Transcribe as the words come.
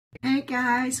Hey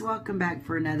guys, welcome back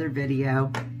for another video.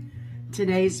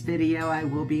 Today's video I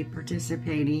will be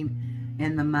participating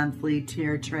in the monthly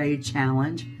tier trade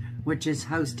challenge, which is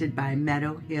hosted by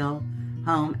Meadow Hill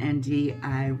Home and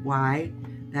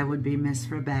DIY. That would be Miss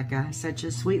Rebecca, such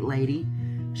a sweet lady.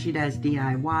 She does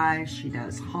DIY, she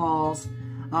does hauls,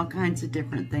 all kinds of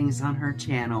different things on her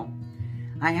channel.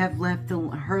 I have left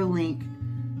her link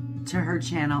to her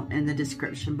channel in the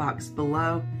description box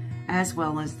below, as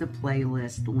well as the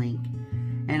playlist link.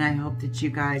 And I hope that you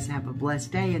guys have a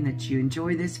blessed day and that you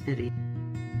enjoy this video.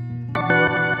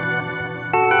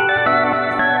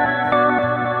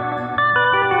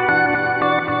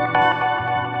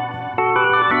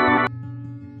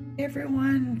 Hey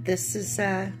everyone, this is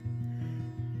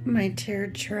my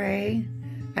tiered tray.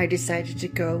 I decided to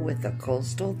go with a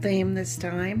coastal theme this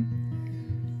time.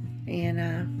 And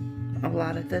a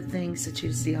lot of the things that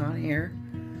you see on here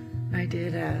I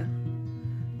did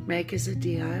make as a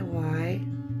DIY.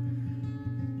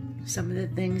 Some of the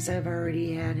things I've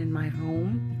already had in my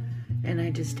home, and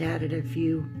I just added a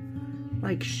few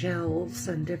like shelves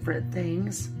and different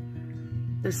things.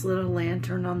 This little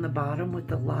lantern on the bottom with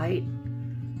the light,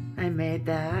 I made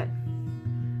that.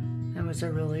 That was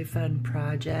a really fun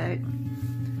project.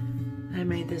 I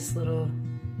made this little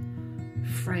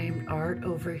framed art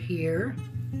over here.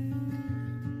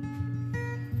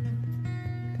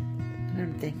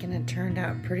 I'm thinking it turned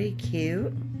out pretty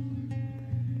cute.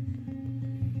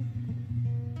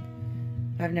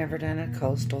 I've never done a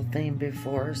coastal theme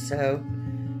before, so,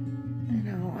 you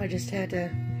know, I just had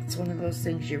to, it's one of those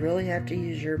things you really have to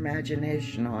use your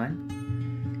imagination on.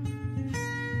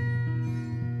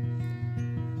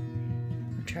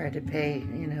 I tried to pay,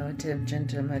 you know, attention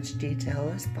to as much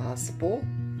detail as possible.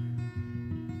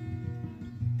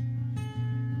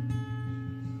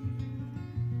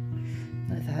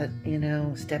 I thought, you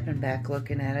know, stepping back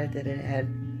looking at it, that it had,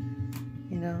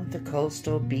 you know, the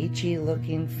coastal beachy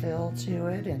looking feel to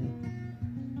it, and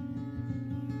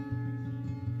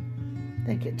I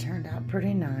think it turned out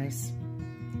pretty nice.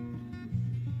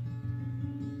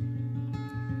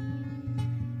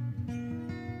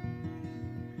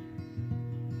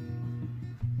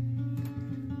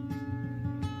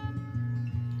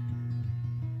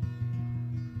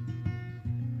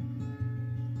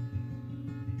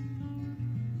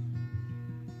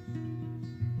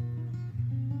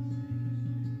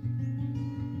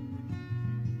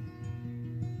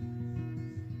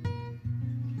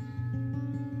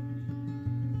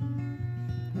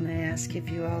 When I ask if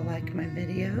you all like my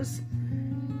videos,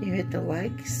 you hit the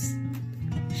likes,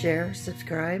 share,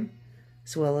 subscribe,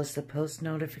 as well as the post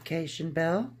notification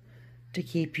bell to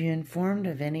keep you informed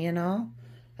of any and all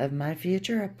of my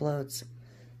future uploads.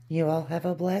 You all have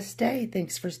a blessed day.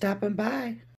 Thanks for stopping by.